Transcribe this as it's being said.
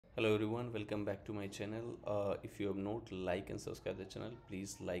Hello everyone, welcome back to my channel. If you have not like and subscribe the channel,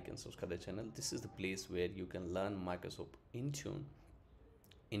 please like and subscribe the channel. This is the place where you can learn Microsoft Intune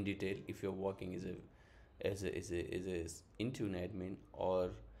in detail. If you're working as a Intune admin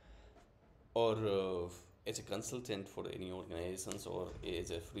or as a consultant for any organizations or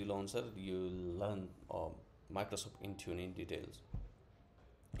as a freelancer, you learn Microsoft Intune in details.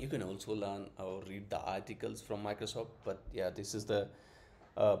 You can also learn or read the articles from Microsoft, but yeah, this is the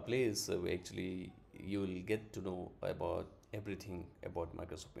place where actually you will get to know about everything about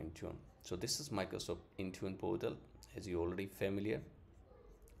Microsoft Intune. So this is Microsoft Intune portal, as you already familiar.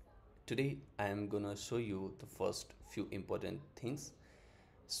 Today I am gonna show you the first few important things.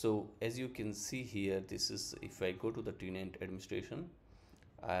 So as you can see here, this is if I go to the tenant administration,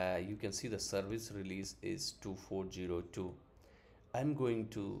 you can see the service release is 2402. I'm going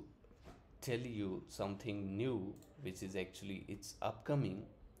to tell you something new, which is actually it's upcoming,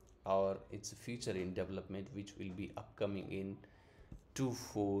 or it's a feature in development which will be upcoming in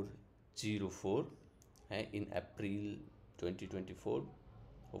 2404 in April 2024,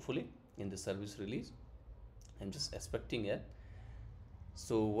 hopefully in the service release. I'm just expecting it.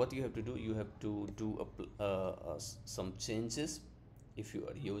 So what you have to do, you have to do some changes if you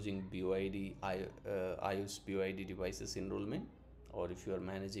are using BYOD, iOS BYOD devices enrollment, or if you are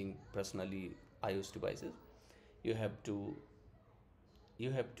managing personally iOS devices. you have to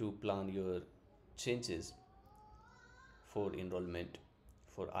you have to plan your changes for enrollment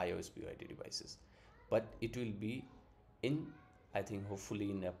for iOS BYOD devices, but it will be in, I think, hopefully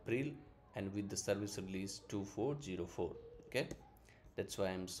in April, and with the service release 2404. Okay, that's why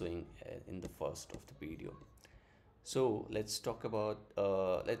I'm showing in the first of the video. So let's talk about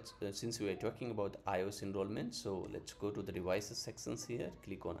let's since we are talking about iOS enrollment, so let's go to the devices sections here,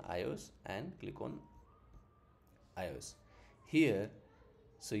 click on iOS and click on iOS here.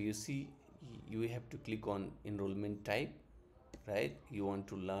 So you see, you have to click on enrollment type, right? You want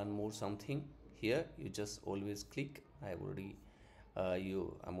to learn more something here, you just always click. I already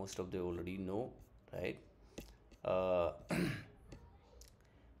you most of them already know, right? uh,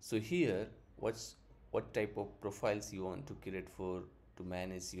 so here, what type of profiles you want to create for to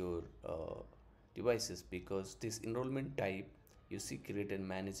manage your devices, because this enrollment type, you see, create and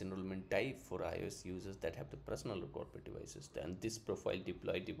manage enrollment type for iOS users that have the personal or corporate devices. Then this profile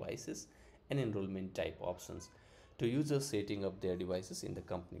deploy devices and enrollment type options to users setting up their devices in the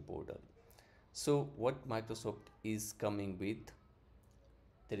company portal. So what Microsoft is coming with,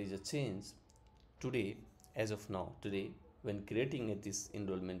 there is a change today. As of now, today, when creating this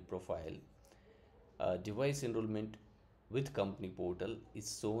enrollment profile, device enrollment with company portal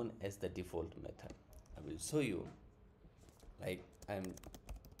is shown as the default method. I will show you, like I'm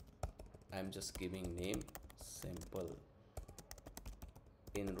just giving name simple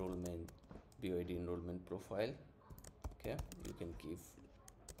enrollment BYOD enrollment profile. Okay, you can give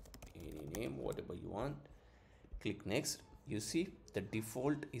any name, whatever you want. Click next. You see the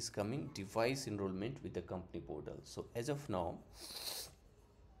default is coming device enrollment with the company portal. So as of now,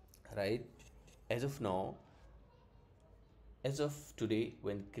 right, as of now, as of today,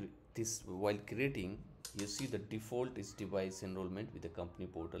 when this while creating, you see the default is device enrollment with the company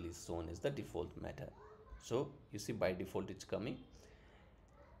portal is shown as the default method. So you see by default it's coming,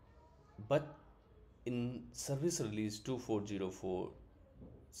 but in service release 2404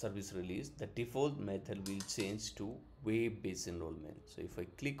 service release, the default method will change to web-based enrollment. So if I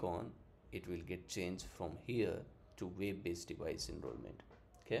click on, it will get changed from here to web-based device enrollment.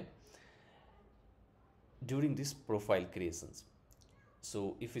 Okay, during this profile creations,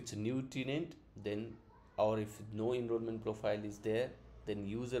 so if it's a new tenant, then, or if no enrollment profile is there, then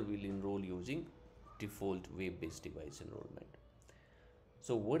user will enroll using default web-based device enrollment.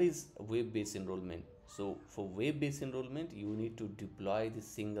 So what is web-based enrollment? So for web-based enrollment, you need to deploy the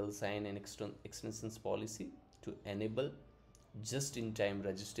single sign and extensions policy to enable just-in-time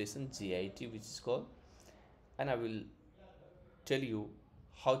registration, JIT, which is called, and I will tell you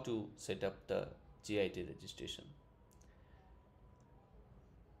how to set up the JIT registration.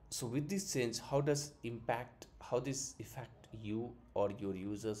 So with this change, how this affect you or your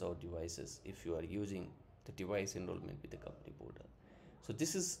users or devices if you are using the device enrollment with the company portal? So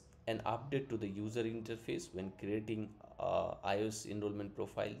this is an update to the user interface when creating iOS enrollment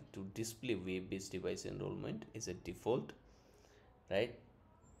profile to display web-based device enrollment is a default, right?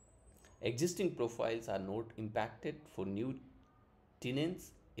 Existing profiles are not impacted. For new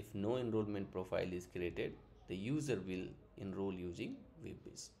tenants, if no enrollment profile is created, the user will enroll using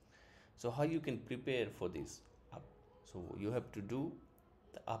web-based. So how you can prepare for this? So you have to do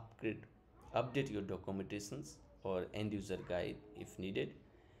the update your documentations or end user guide if needed,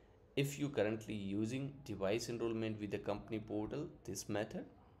 If you currently using device enrollment with the company portal, this method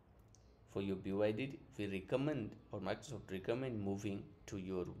for your BYD, we recommend, or Microsoft recommend, moving to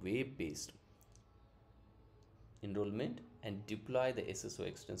your web-based enrollment and deploy the SSO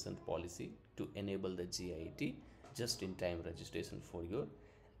extension policy to enable the GIT just-in-time registration for your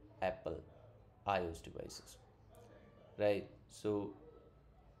Apple iOS devices. Right. So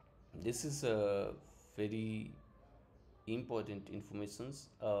this is a very important informations.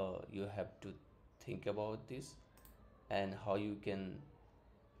 You have to think about this and how you can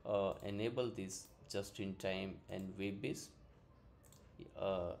enable this just-in-time and web-based.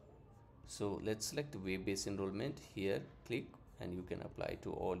 Uh, so let's select web-based enrollment here, click, and you can apply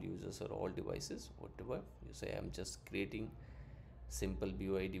to all users or all devices, whatever you say. I'm just creating simple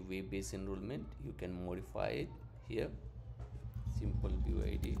BYD web-based enrollment. You can modify it here, simple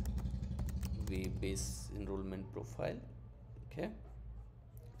BYD web-based enrollment profile. Okay,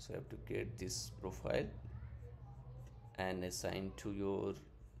 so I have to create this profile and assign to your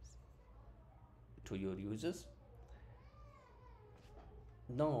users.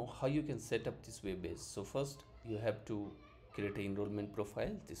 Now how you can set up this web base? So first you have to create an enrollment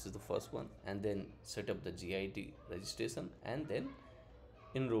profile, this is the first one, and then set up the GIT registration and then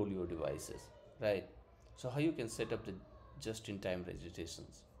enroll your devices, right? So how you can set up the just-in-time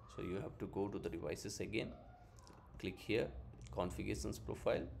registrations? So you have to go to the devices again, click here, configurations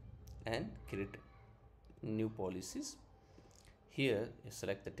profile, and create new policies. Here you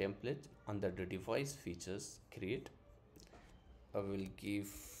select the template. Under the device features, create, I will give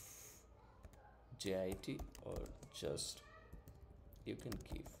GIT, or just you can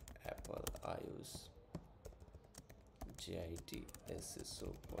give Apple iOS GIT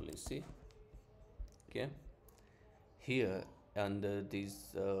SSO policy. Okay, here under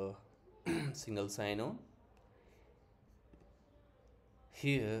this single sign-on,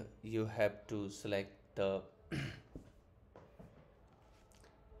 here you have to select the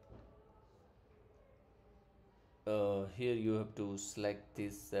here you have to select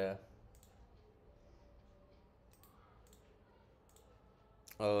this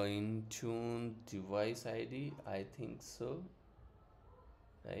Intune device ID, I think so,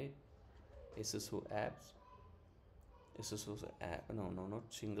 right? SSO apps, SSO app, no, not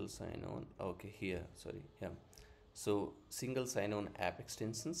single sign-on. Okay, here, sorry, yeah. So single sign-on app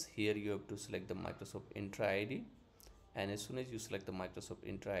extensions, here you have to select the Microsoft Intra ID, and as soon as you select the Microsoft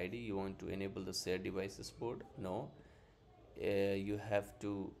Intra ID, you want to enable the shared devices board. No, you have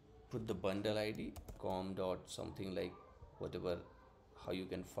to put the bundle ID com dot something, like whatever, how you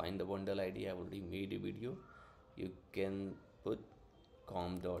can find the bundle ID. I already made a video. You can put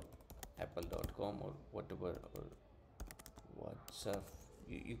com.apple.com or whatever, or WhatsApp,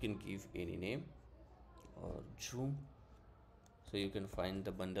 you can give any name, or Zoom, so you can find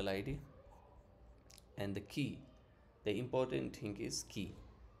the bundle ID. And the key, the important thing is key.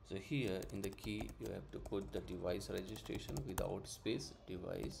 So here in the key you have to put the device registration without space,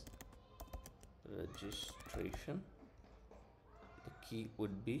 device registration. The key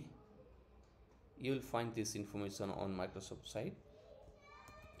would be, you will find this information on Microsoft site,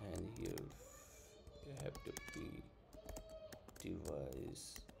 and here you have to be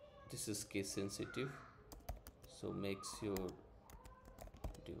device, this is case sensitive, so makes your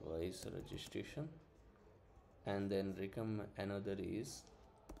device registration. And then another is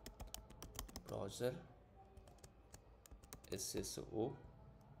browser SSO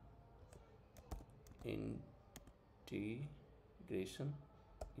integration,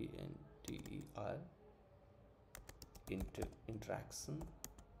 interaction,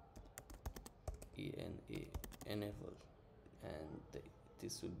 enable, and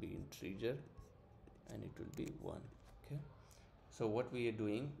this will be integer and it will be 1. Okay, so what we are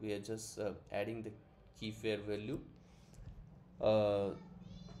doing, we are just adding the key pair value,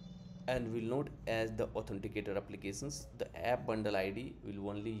 and will not as the authenticator applications. The app bundle ID will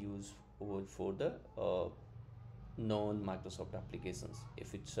only use over for the non-Microsoft applications.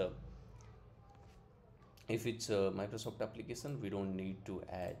 If it's a Microsoft application, we don't need to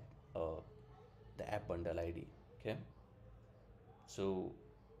add the app bundle ID. Okay, so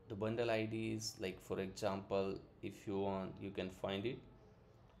the bundle ID is like, for example, if you want, you can find it,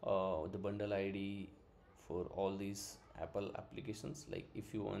 the bundle ID for all these Apple applications. Like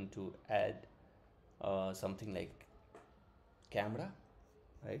if you want to add something like camera,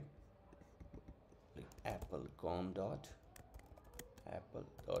 right, like apple.camera,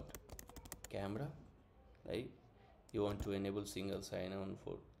 right? You want to enable single sign-on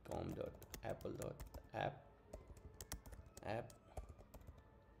for com.apple.app app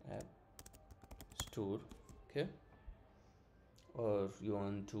store. Okay, or you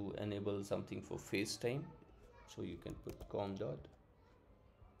want to enable something for FaceTime, so you can put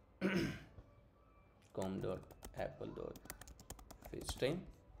com.apple.facetime.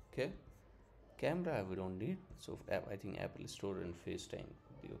 Okay, camera we don't need, so I think Apple Store and FaceTime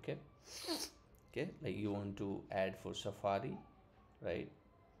would be okay. Okay, like you want to add for Safari, right?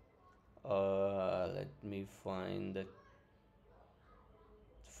 Let me find that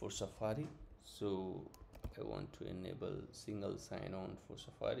for Safari. So I want to enable single sign-on for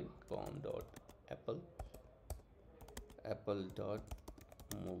Safari.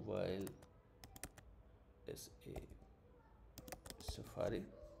 apple.mobile sa Safari.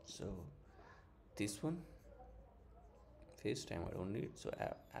 So this one, FaceTime I don't need, so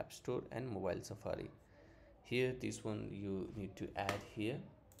app Store and mobile Safari. Here this one you need to add here,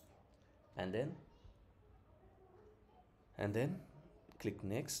 and then click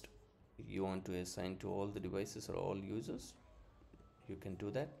next. You want to assign to all the devices or all users, you can do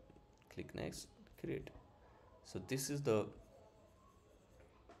that. Click next, create. So this is the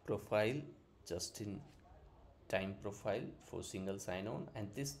profile, just in time profile for single sign-on,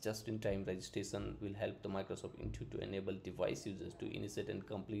 and this just-in-time registration will help the Microsoft Intune to enable device users to initiate and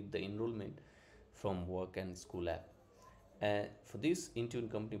complete the enrollment from work and school app. And for this, Intune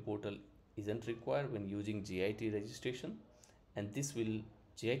company portal isn't required when using GIT registration, and this will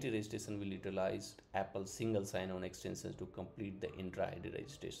GIT registration will utilize Apple single sign-on extensions to complete the intra-ID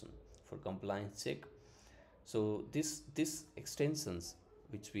registration for compliance check. So this extensions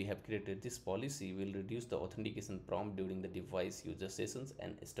which we have created, this policy will reduce the authentication prompt during the device user sessions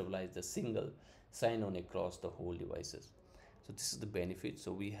and stabilize the single sign-on across the whole devices. So this is the benefit.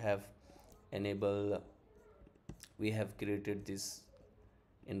 So we have created this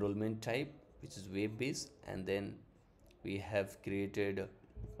enrollment type which is web-based, and then we have created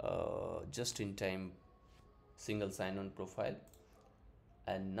just-in-time single sign-on profile,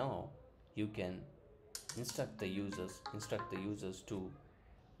 and now you can instruct the users to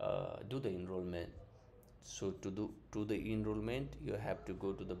do the enrollment. So to do the enrollment, you have to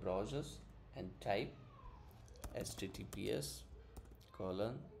go to the browsers and type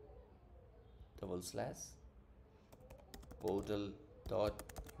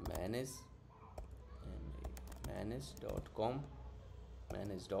https://portal.manage manage.com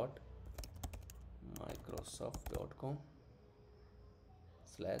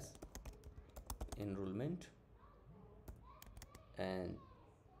manage.microsoft.com/enrollment and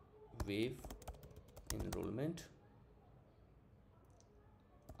wave enrollment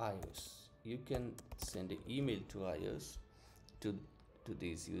iOS. You can send an email to iOS to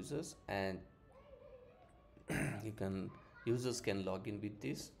these users, and users can log in with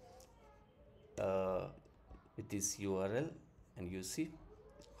this URL, and you see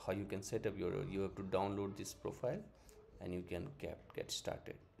how you can set up you have to download this profile and you can get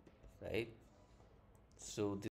started, right? So this